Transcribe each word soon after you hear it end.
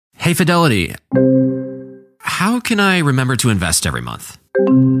Hey, Fidelity, how can I remember to invest every month?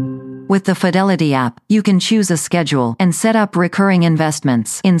 With the Fidelity app, you can choose a schedule and set up recurring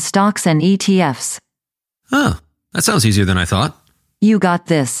investments in stocks and ETFs. Oh, that sounds easier than I thought. You got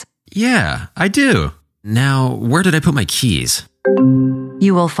this. Yeah, I do. Now, where did I put my keys?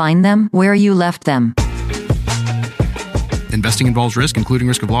 You will find them where you left them. Investing involves risk, including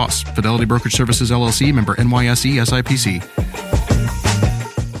risk of loss. Fidelity Brokerage Services, LLC, member NYSE, SIPC.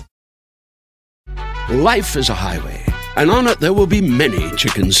 Life is a highway, and on it there will be many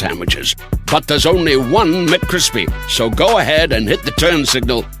chicken sandwiches. But there's only one McCrispy. So go ahead and hit the turn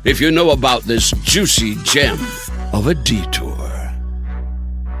signal if you know about this juicy gem of a detour.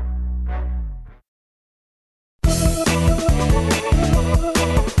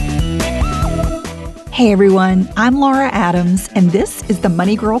 Hey everyone, I'm Laura Adams, and this is the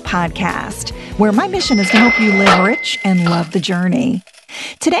Money Girl Podcast, where my mission is to help you live rich and love the journey.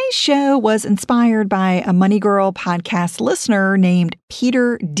 Today's show was inspired by a Money Girl Podcast listener named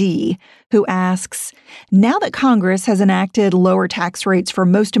Peter D., who asks, now that Congress has enacted lower tax rates for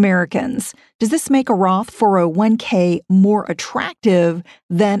most Americans, does this make a Roth 401k more attractive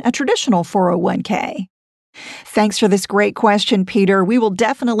than a traditional 401k? Thanks for this great question, Peter. We will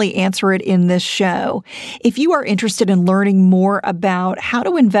definitely answer it in this show. If you are interested in learning more about how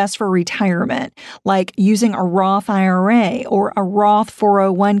to invest for retirement, like using a Roth IRA or a Roth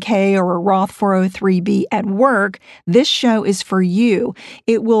 401k or a Roth 403b at work, this show is for you.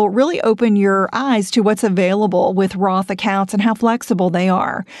 It will really open your eyes to what's available with Roth accounts and how flexible they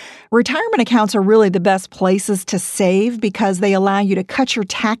are. Retirement accounts are really the best places to save because they allow you to cut your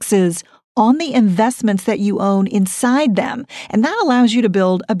taxes on the investments that you own inside them, and that allows you to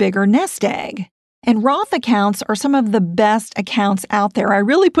build a bigger nest egg. And Roth accounts are some of the best accounts out there. I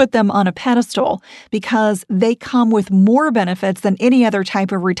really put them on a pedestal because they come with more benefits than any other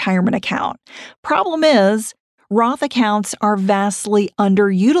type of retirement account. Problem is, Roth accounts are vastly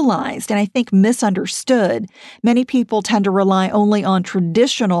underutilized and I think misunderstood. Many people tend to rely only on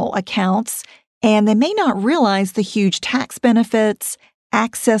traditional accounts, and they may not realize the huge tax benefits,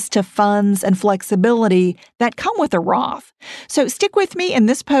 access to funds, and flexibility that come with a Roth. So stick with me. In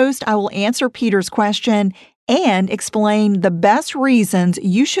this post, I will answer Peter's question and explain the best reasons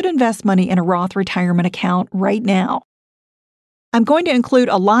you should invest money in a Roth retirement account right now. I'm going to include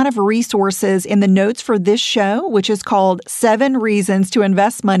a lot of resources in the notes for this show, which is called 7 Reasons to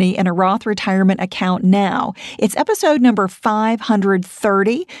Invest Money in a Roth Retirement Account Now. It's episode number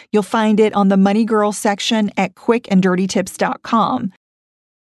 530. You'll find it on the Money Girl section at quickanddirtytips.com.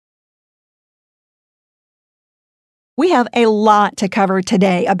 We have a lot to cover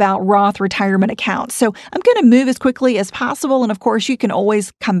today about Roth retirement accounts, so I'm going to move as quickly as possible, and of course, you can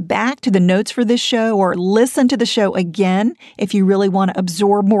always come back to the notes for this show or listen to the show again if you really want to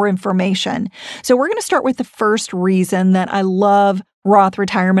absorb more information. So we're going to start with the first reason that I love Roth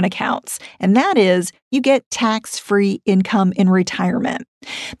retirement accounts, and that is you get tax-free income in retirement.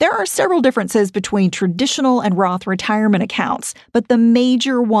 There are several differences between traditional and Roth retirement accounts, but the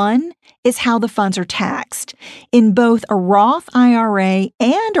major one is how the funds are taxed. In both a Roth IRA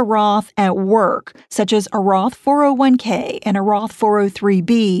and a Roth at work, such as a Roth 401k and a Roth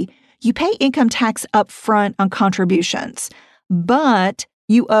 403b, you pay income tax up front on contributions, but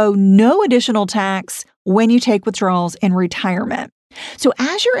you owe no additional tax when you take withdrawals in retirement. So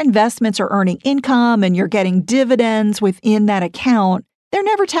as your investments are earning income and you're getting dividends within that account, they're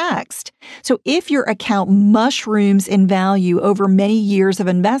never taxed. So if your account mushrooms in value over many years of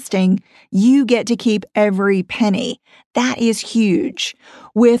investing, you get to keep every penny. That is huge.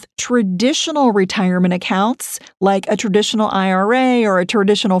 With traditional retirement accounts, like a traditional IRA or a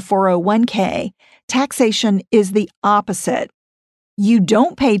traditional 401k, taxation is the opposite. You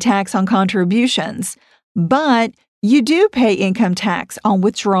don't pay tax on contributions, but you do pay income tax on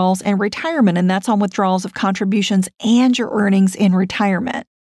withdrawals and retirement, and that's on withdrawals of contributions and your earnings in retirement.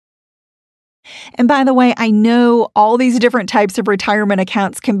 And by the way, I know all these different types of retirement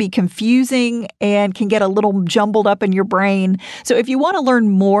accounts can be confusing and can get a little jumbled up in your brain. So if you want to learn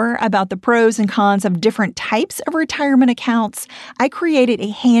more about the pros and cons of different types of retirement accounts, I created a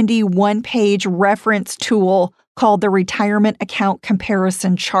handy one-page reference tool called the Retirement Account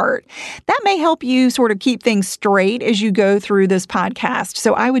Comparison Chart. That may help you sort of keep things straight as you go through this podcast.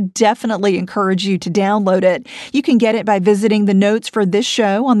 So I would definitely encourage you to download it. You can get it by visiting the notes for this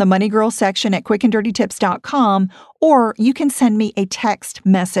show on the Money Girl section at quickanddirtytips.com, or you can send me a text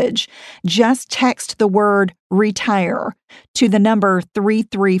message. Just text the word retire to the number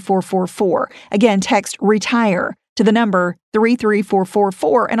 33444. Again, text retire to the number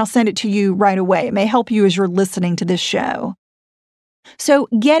 33444, and I'll send it to you right away. It may help you as you're listening to this show. So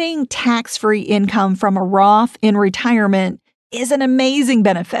getting tax-free income from a Roth in retirement is an amazing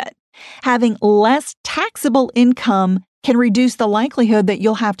benefit. Having less taxable income can reduce the likelihood that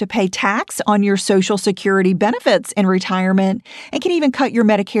you'll have to pay tax on your Social Security benefits in retirement and can even cut your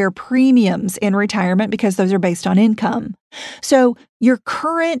Medicare premiums in retirement because those are based on income. So your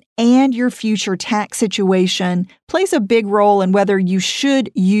current and your future tax situation plays a big role in whether you should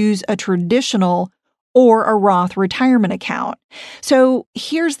use a traditional or a Roth retirement account. So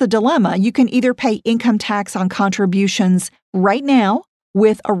here's the dilemma. You can either pay income tax on contributions right now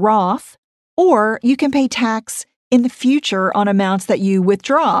with a Roth, or you can pay tax in the future on amounts that you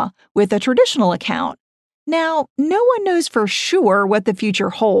withdraw with a traditional account. Now, no one knows for sure what the future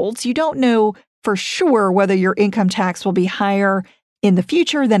holds. You don't know for sure whether your income tax will be higher in the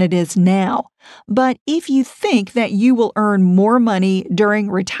future than it is now. But if you think that you will earn more money during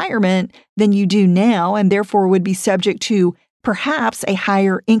retirement than you do now, and therefore would be subject to perhaps a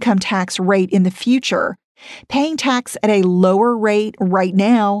higher income tax rate in the future, paying tax at a lower rate right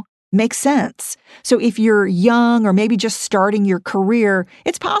now makes sense. So if you're young or maybe just starting your career,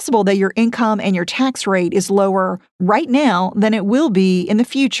 it's possible that your income and your tax rate is lower right now than it will be in the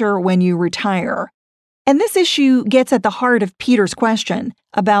future when you retire. And this issue gets at the heart of Peter's question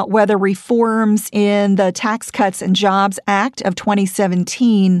about whether reforms in the Tax Cuts and Jobs Act of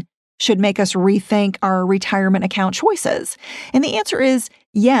 2017 should make us rethink our retirement account choices. And the answer is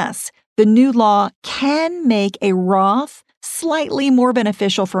yes. The new law can make a Roth slightly more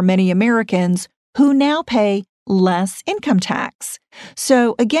beneficial for many Americans who now pay less income tax.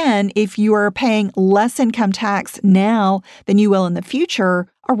 So again, if you are paying less income tax now than you will in the future,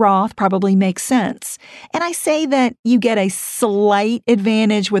 a Roth probably makes sense. And I say that you get a slight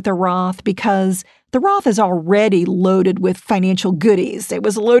advantage with a Roth because the Roth is already loaded with financial goodies. It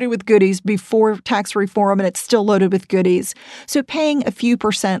was loaded with goodies before tax reform, and it's still loaded with goodies. So paying a few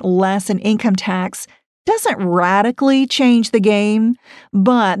 % less in income tax doesn't radically change the game,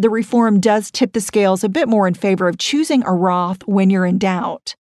 but the reform does tip the scales a bit more in favor of choosing a Roth when you're in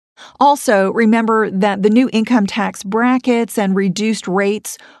doubt. Also, remember that the new income tax brackets and reduced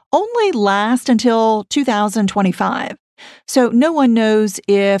rates only last until 2025. So no one knows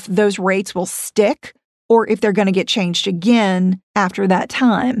if those rates will stick or if they're going to get changed again after that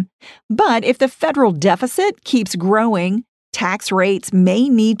time. But if the federal deficit keeps growing, tax rates may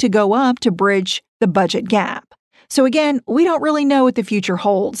need to go up to bridge the budget gap. So again, we don't really know what the future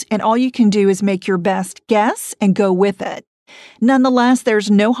holds, and all you can do is make your best guess and go with it. Nonetheless,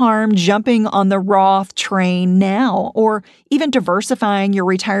 there's no harm jumping on the Roth train now, or even diversifying your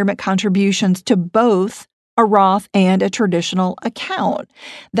retirement contributions to both a Roth and a traditional account.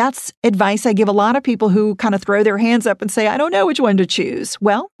 That's advice I give a lot of people who kind of throw their hands up and say, I don't know which one to choose.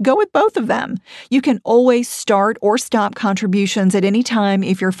 Well, go with both of them. You can always start or stop contributions at any time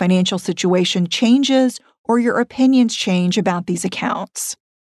if your financial situation changes or your opinions change about these accounts.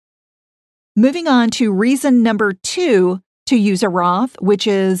 Moving on to reason number 2 to use a Roth, which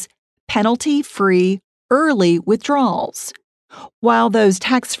is penalty-free early withdrawals. While those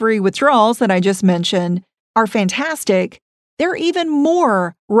tax-free withdrawals that I just mentioned are fantastic, there are even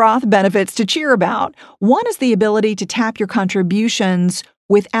more Roth benefits to cheer about. One is the ability to tap your contributions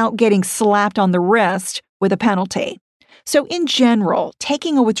without getting slapped on the wrist with a penalty. So in general,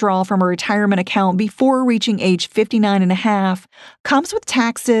 taking a withdrawal from a retirement account before reaching age 59 and a half comes with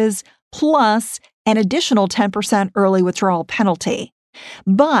taxes plus an additional 10% early withdrawal penalty.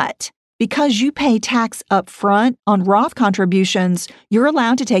 But because you pay tax up front on Roth contributions, you're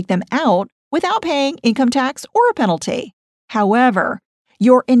allowed to take them out without paying income tax or a penalty. However,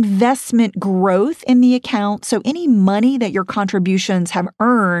 your investment growth in the account, so any money that your contributions have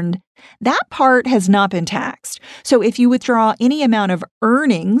earned, that part has not been taxed. So if you withdraw any amount of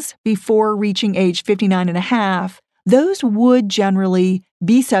earnings before reaching age 59 and a half, those would generally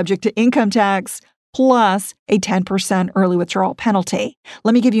be subject to income tax plus a 10% early withdrawal penalty.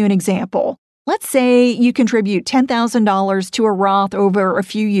 Let me give you an example. Let's say you contribute $10,000 to a Roth over a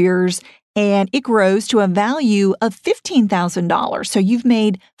few years and it grows to a value of $15,000. So you've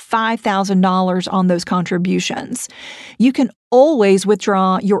made $5,000 on those contributions. You can always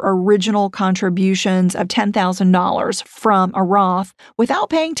withdraw your original contributions of $10,000 from a Roth without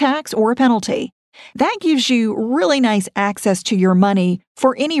paying tax or a penalty. That gives you really nice access to your money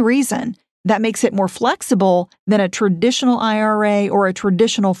for any reason. That makes it more flexible than a traditional IRA or a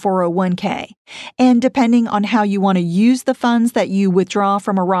traditional 401k. And depending on how you want to use the funds that you withdraw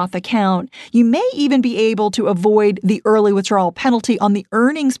from a Roth account, you may even be able to avoid the early withdrawal penalty on the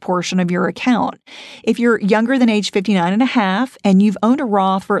earnings portion of your account. If you're younger than age 59 and a half and you've owned a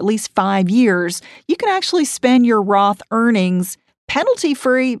Roth for at least 5 years, you can actually spend your Roth earnings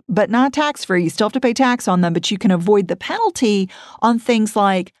penalty-free, but not tax-free. You still have to pay tax on them, but you can avoid the penalty on things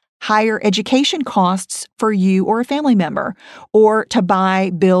like higher education costs for you or a family member, or to buy,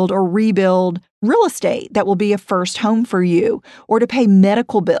 build, or rebuild real estate that will be a first home for you, or to pay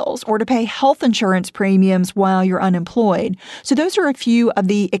medical bills, or to pay health insurance premiums while you're unemployed. So those are a few of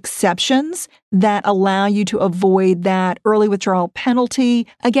the exceptions that allow you to avoid that early withdrawal penalty.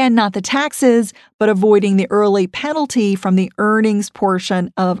 Again, not the taxes, but avoiding the early penalty from the earnings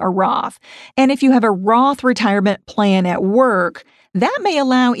portion of a Roth. And if you have a Roth retirement plan at work, that may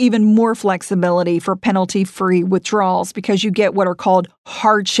allow even more flexibility for penalty-free withdrawals because you get what are called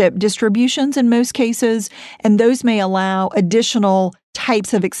hardship distributions in most cases, and those may allow additional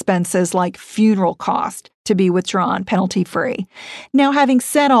types of expenses like funeral cost to be withdrawn penalty-free. Now, having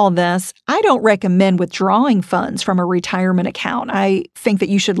said all this, I don't recommend withdrawing funds from a retirement account. I think that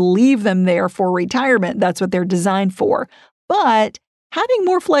you should leave them there for retirement. That's what they're designed for. But having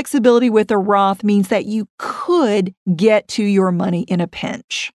more flexibility with a Roth means that you could get to your money in a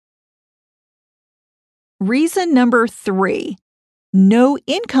pinch. Reason number 3, no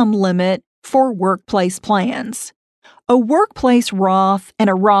income limit for workplace plans. A workplace Roth and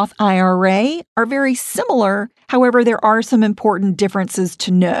a Roth IRA are very similar. However, there are some important differences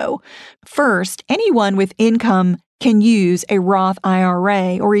to know. First, anyone with income can use a Roth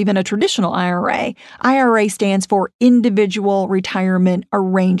IRA or even a traditional IRA. IRA stands for Individual Retirement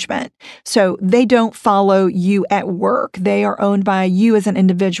Arrangement. So they don't follow you at work. They are owned by you as an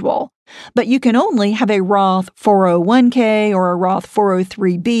individual. But you can only have a Roth 401k or a Roth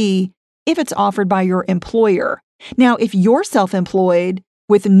 403b if it's offered by your employer. Now, if you're self-employed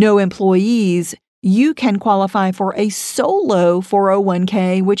with no employees, you can qualify for a solo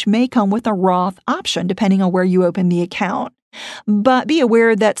 401k, which may come with a Roth option, depending on where you open the account. But be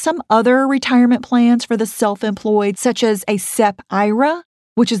aware that some other retirement plans for the self-employed, such as a SEP IRA,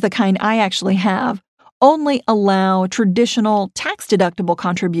 which is the kind I actually have, only allow traditional tax-deductible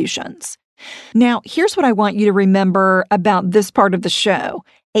contributions. Now, here's what I want you to remember about this part of the show.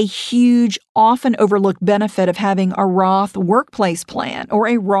 A huge, often overlooked benefit of having a Roth workplace plan or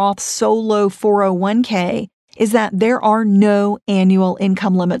a Roth solo 401k is that there are no annual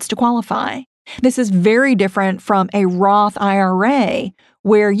income limits to qualify. This is very different from a Roth IRA,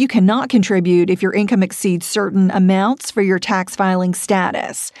 where you cannot contribute if your income exceeds certain amounts for your tax filing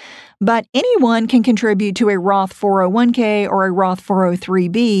status. But anyone can contribute to a Roth 401k or a Roth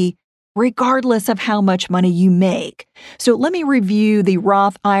 403b, regardless of how much money you make. So let me review the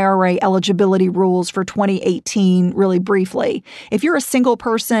Roth IRA eligibility rules for 2018 really briefly. If you're a single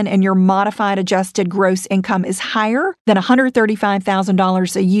person and your modified adjusted gross income is higher than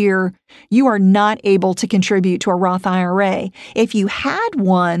 $135,000 a year, you are not able to contribute to a Roth IRA. If you had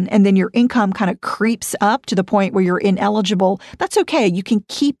one and then your income kind of creeps up to the point where you're ineligible, that's okay. You can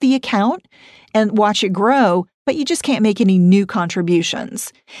keep the account and watch it grow, but you just can't make any new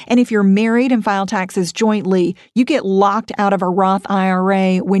contributions. And if you're married and file taxes jointly, you get locked out of a Roth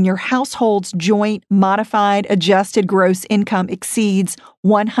IRA when your household's joint modified adjusted gross income exceeds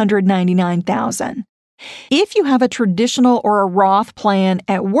 $199,000. If you have a traditional or a Roth plan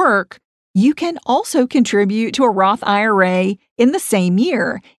at work, you can also contribute to a Roth IRA in the same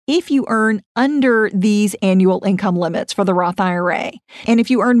year if you earn under these annual income limits for the Roth IRA. And if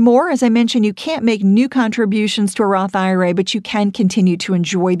you earn more, as I mentioned, you can't make new contributions to a Roth IRA, but you can continue to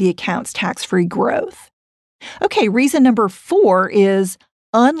enjoy the account's tax-free growth. Okay, reason number 4 is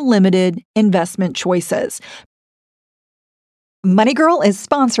unlimited investment choices. Money Girl is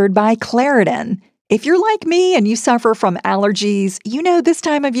sponsored by Claritin. If you're like me and you suffer from allergies, you know this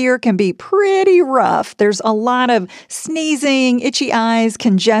time of year can be pretty rough. There's a lot of sneezing, itchy eyes,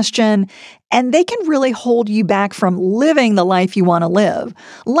 congestion, and they can really hold you back from living the life you want to live.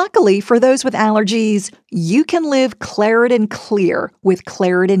 Luckily, for those with allergies, you can live Claritin Clear with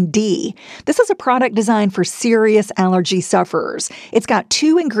Claritin D. This is a product designed for serious allergy sufferers. It's got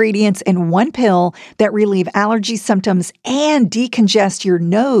 2 ingredients in one pill that relieve allergy symptoms and decongest your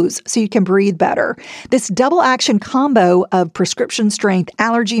nose so you can breathe better. This double-action combo of prescription-strength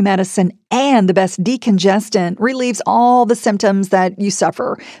allergy medicine and the best decongestant relieves all the symptoms that you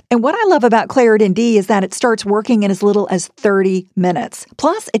suffer. And what I love about Claritin D is that it starts working in as little as 30 minutes.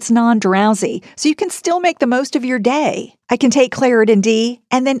 Plus, it's non-drowsy, so you can still make the most of your day. I can take Claritin D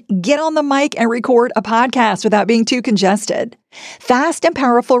and then get on the mic and record a podcast without being too congested. Fast and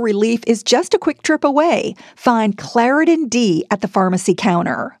powerful relief is just a quick trip away. Find Claritin D at the pharmacy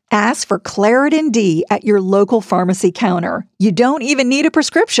counter. Ask for Claritin D at your local pharmacy counter. You don't even need a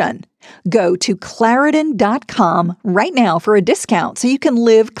prescription. Go to Claritin.com right now for a discount so you can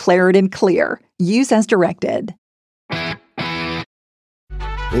live Claritin Clear. Use as directed.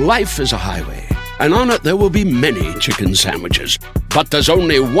 Life is a highway, and on it there will be many chicken sandwiches. But there's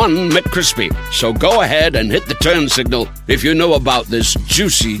only one McCrispy. So go ahead and hit the turn signal if you know about this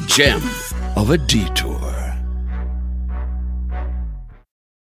juicy gem of a detour.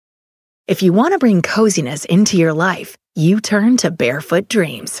 If you want to bring coziness into your life, you turn to Barefoot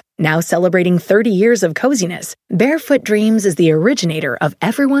Dreams. Now celebrating 30 years of coziness, Barefoot Dreams is the originator of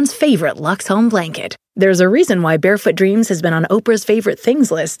everyone's favorite Luxe Home blanket. There's a reason why Barefoot Dreams has been on Oprah's favorite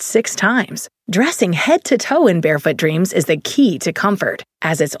things list 6 times. Dressing head to toe in Barefoot Dreams is the key to comfort,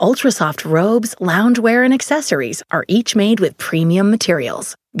 as its ultra-soft robes, loungewear, and accessories are each made with premium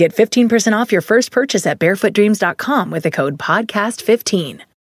materials. Get 15% off your first purchase at barefootdreams.com with the code PODCAST15.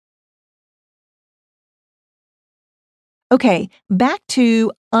 Okay, back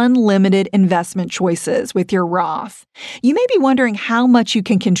to unlimited investment choices with your Roth. You may be wondering how much you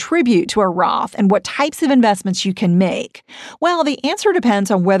can contribute to a Roth and what types of investments you can make. Well, the answer depends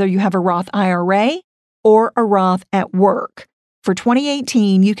on whether you have a Roth IRA or a Roth at work. For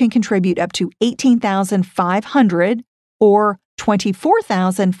 2018, you can contribute up to $18,500 or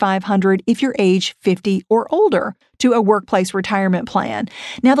 $24,500 if you're age 50 or older to a workplace retirement plan.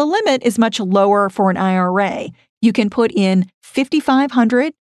 Now, the limit is much lower for an IRA. You can put in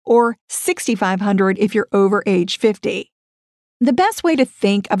 $5,500 or $6,500 if you're over age 50. The best way to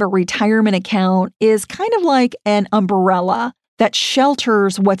think of a retirement account is kind of like an umbrella that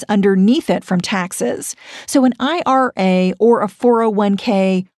shelters what's underneath it from taxes. So an IRA or a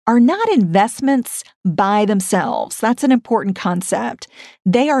 401k are not investments by themselves. That's an important concept.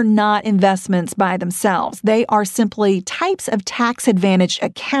 They are not investments by themselves. They are simply types of tax-advantaged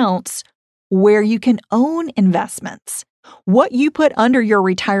accounts where you can own investments. What you put under your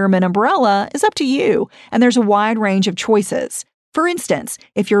retirement umbrella is up to you, and there's a wide range of choices. For instance,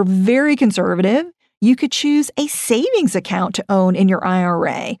 if you're very conservative, you could choose a savings account to own in your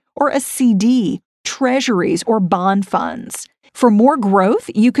IRA, or a CD, treasuries, or bond funds. For more growth,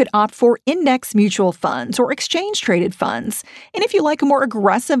 you could opt for index mutual funds or exchange-traded funds. And if you like a more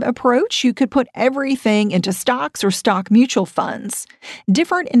aggressive approach, you could put everything into stocks or stock mutual funds.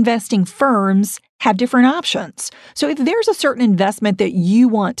 Different investing firms have different options. So if there's a certain investment that you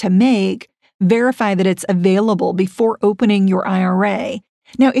want to make, verify that it's available before opening your IRA.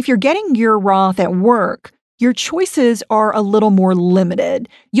 Now, if you're getting your Roth at work, your choices are a little more limited.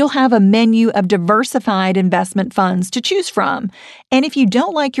 You'll have a menu of diversified investment funds to choose from. And if you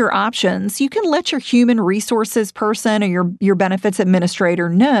don't like your options, you can let your human resources person or your benefits administrator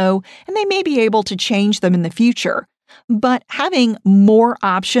know, and they may be able to change them in the future. But having more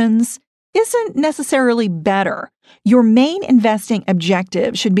options isn't necessarily better. Your main investing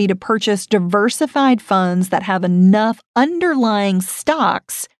objective should be to purchase diversified funds that have enough underlying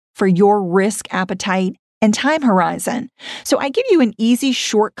stocks for your risk appetite and time horizon. So I give you an easy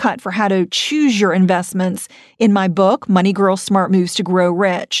shortcut for how to choose your investments in my book, Money Girls Smart Moves to Grow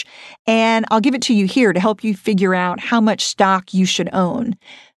Rich. And I'll give it to you here to help you figure out how much stock you should own.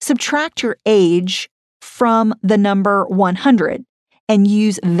 Subtract your age from the number 100 and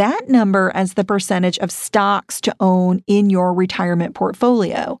use that number as the percentage of stocks to own in your retirement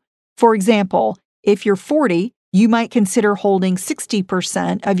portfolio. For example, if you're 40, you might consider holding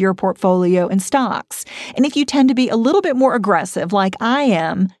 60% of your portfolio in stocks. And if you tend to be a little bit more aggressive, like I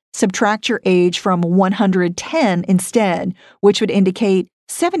am, subtract your age from 110 instead, which would indicate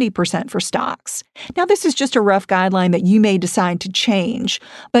 70% for stocks. Now, this is just a rough guideline that you may decide to change,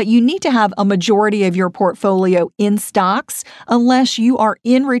 but you need to have a majority of your portfolio in stocks unless you are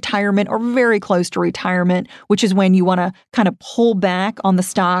in retirement or very close to retirement, which is when you want to kind of pull back on the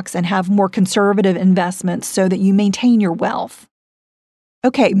stocks and have more conservative investments so that you maintain your wealth.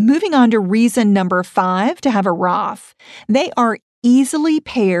 Okay, moving on to reason number 5 to have a Roth. They are easily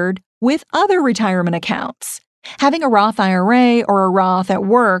paired with other retirement accounts. Having a Roth IRA or a Roth at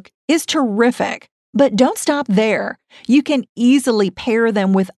work is terrific, but don't stop there. You can easily pair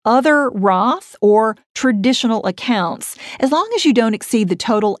them with other Roth or traditional accounts, as long as you don't exceed the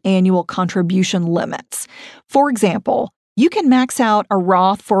total annual contribution limits. For example, you can max out a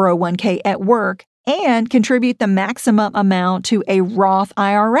Roth 401k at work and contribute the maximum amount to a Roth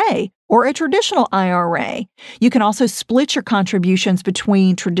IRA or a traditional IRA. You can also split your contributions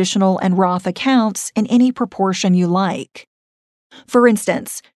between traditional and Roth accounts in any proportion you like. For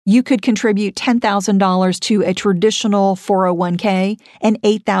instance, you could contribute $10,000 to a traditional 401k and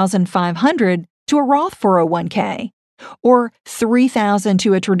 $8,500 to a Roth 401k, or $3,000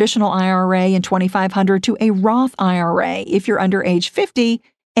 to a traditional IRA and $2,500 to a Roth IRA if you're under age 50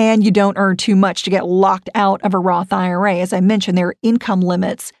 and you don't earn too much to get locked out of a Roth IRA. As I mentioned, there are income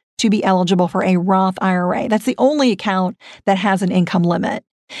limits to be eligible for a Roth IRA. That's the only account that has an income limit.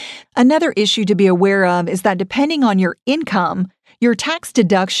 Another issue to be aware of is that depending on your income, your tax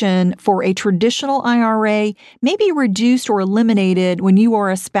deduction for a traditional IRA may be reduced or eliminated when you or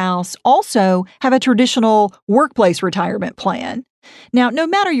a spouse also have a traditional workplace retirement plan. Now, no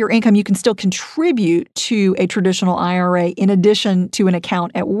matter your income, you can still contribute to a traditional IRA in addition to an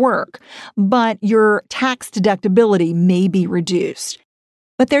account at work, but your tax deductibility may be reduced.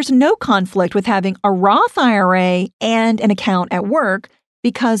 But there's no conflict with having a Roth IRA and an account at work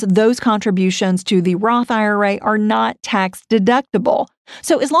because those contributions to the Roth IRA are not tax deductible.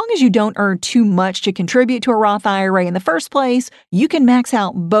 So as long as you don't earn too much to contribute to a Roth IRA in the first place, you can max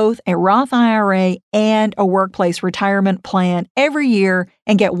out both a Roth IRA and a workplace retirement plan every year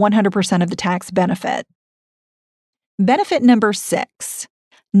and get 100% of the tax benefit. Benefit number 6,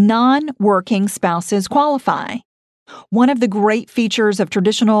 non-working spouses qualify. One of the great features of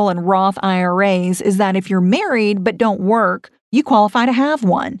traditional and Roth IRAs is that if you're married but don't work, you qualify to have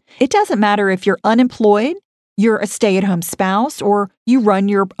one. It doesn't matter if you're unemployed, you're a stay-at-home spouse, or you run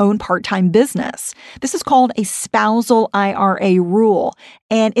your own part-time business. This is called a spousal IRA rule,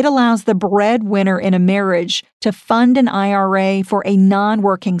 and it allows the breadwinner in a marriage to fund an IRA for a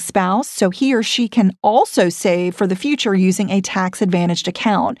non-working spouse so he or she can also save for the future using a tax-advantaged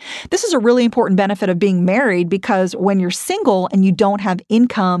account. This is a really important benefit of being married because when you're single and you don't have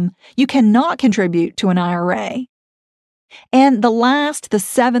income, you cannot contribute to an IRA. And the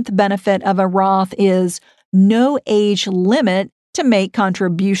seventh benefit of a Roth is no age limit to make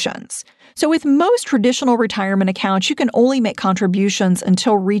contributions. So with most traditional retirement accounts, you can only make contributions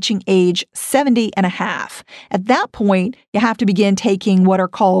until reaching age 70 and a half. At that point, you have to begin taking what are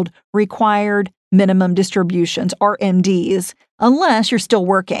called required minimum distributions, RMDs, unless you're still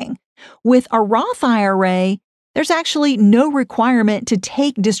working. With a Roth IRA, there's actually no requirement to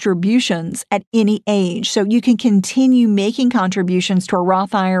take distributions at any age, so you can continue making contributions to a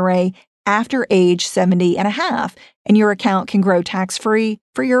Roth IRA after age 70 and a half, and your account can grow tax-free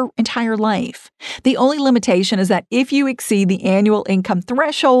for your entire life. The only limitation is that if you exceed the annual income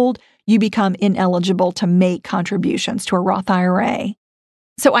threshold, you become ineligible to make contributions to a Roth IRA.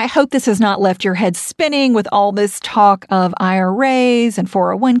 So I hope this has not left your head spinning with all this talk of IRAs and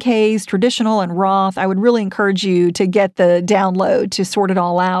 401ks, traditional and Roth. I would really encourage you to get the download to sort it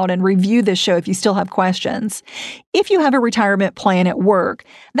all out and review this show if you still have questions. If you have a retirement plan at work,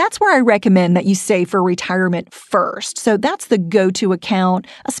 that's where I recommend that you save for retirement first. So that's the go-to account,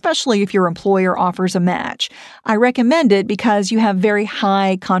 especially if your employer offers a match. I recommend it because you have very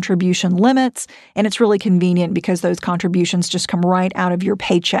high contribution limits, and it's really convenient because those contributions just come right out of your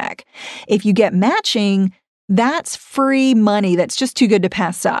paycheck. If you get matching, that's free money that's just too good to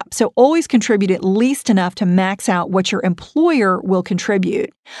pass up. So always contribute at least enough to max out what your employer will contribute.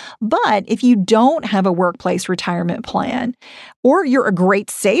 But if you don't have a workplace retirement plan, or you're a great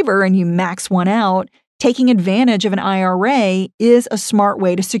saver and you max one out, taking advantage of an IRA is a smart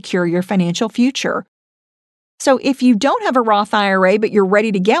way to secure your financial future. So if you don't have a Roth IRA, but you're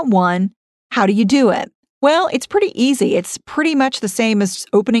ready to get one, how do you do it? Well, it's pretty easy. It's pretty much the same as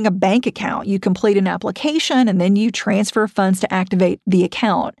opening a bank account. You complete an application and then you transfer funds to activate the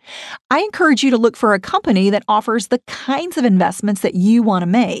account. I encourage you to look for a company that offers the kinds of investments that you want to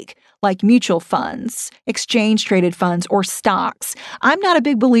make, like mutual funds, exchange-traded funds, or stocks. I'm not a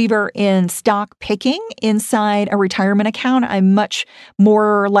big believer in stock picking inside a retirement account. I'm much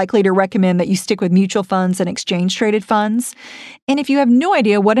more likely to recommend that you stick with mutual funds and exchange-traded funds. And if you have no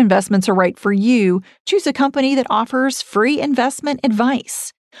idea what investments are right for you, choose a company that offers free investment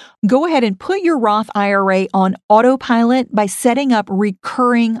advice. Go ahead and put your Roth IRA on autopilot by setting up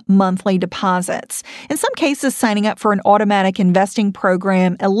recurring monthly deposits. In some cases, signing up for an automatic investing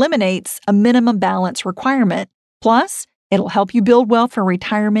program eliminates a minimum balance requirement. Plus, it'll help you build wealth for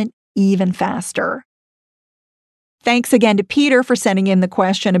retirement even faster. Thanks again to Peter for sending in the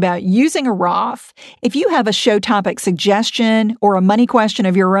question about using a Roth. If you have a show topic suggestion or a money question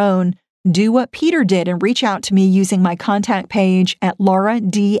of your own, do what Peter did and reach out to me using my contact page at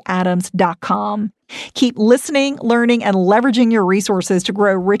lauradadams.com. Keep listening, learning, and leveraging your resources to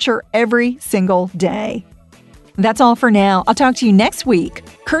grow richer every single day. That's all for now. I'll talk to you next week,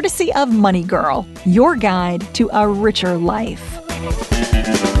 courtesy of Money Girl, your guide to a richer life.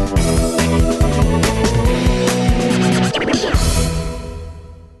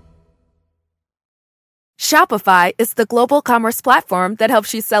 Shopify is the global commerce platform that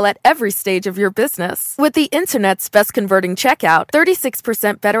helps you sell at every stage of your business. With the internet's best converting checkout,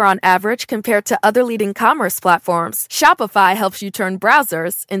 36% better on average compared to other leading commerce platforms, Shopify helps you turn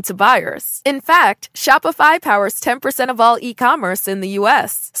browsers into buyers. In fact, Shopify powers 10% of all e-commerce in the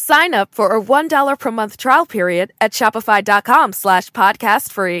U.S. Sign up for a $1 per month trial period at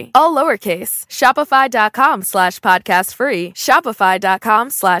shopify.com/podcastfree. All lowercase, shopify.com/podcastfree,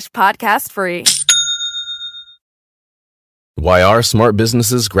 shopify.com/podcastfree. Why are smart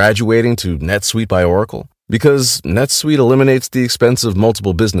businesses graduating to NetSuite by Oracle? Because NetSuite eliminates the expense of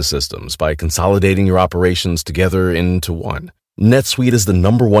multiple business systems by consolidating your operations together into one. NetSuite is the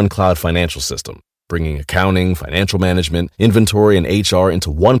 #1 cloud financial system, bringing accounting, financial management, inventory, and HR into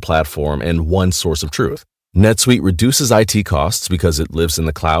one platform and one source of truth. NetSuite reduces IT costs because it lives in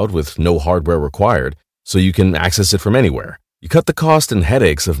the cloud with no hardware required, so you can access it from anywhere. You cut the cost and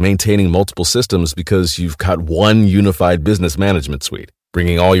headaches of maintaining multiple systems because you've got one unified business management suite.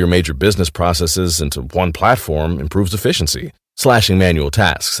 Bringing all your major business processes into one platform improves efficiency, slashing manual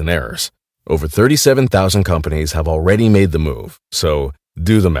tasks and errors. Over 37,000 companies have already made the move, so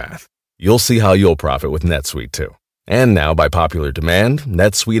do the math. You'll see how you'll profit with NetSuite too. And now, by popular demand,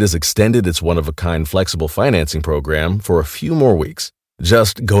 NetSuite has extended its one-of-a-kind flexible financing program for a few more weeks.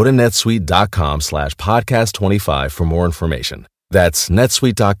 Just go to netsuite.com/podcast25 for more information. That's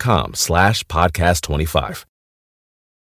netsuite.com/podcast25.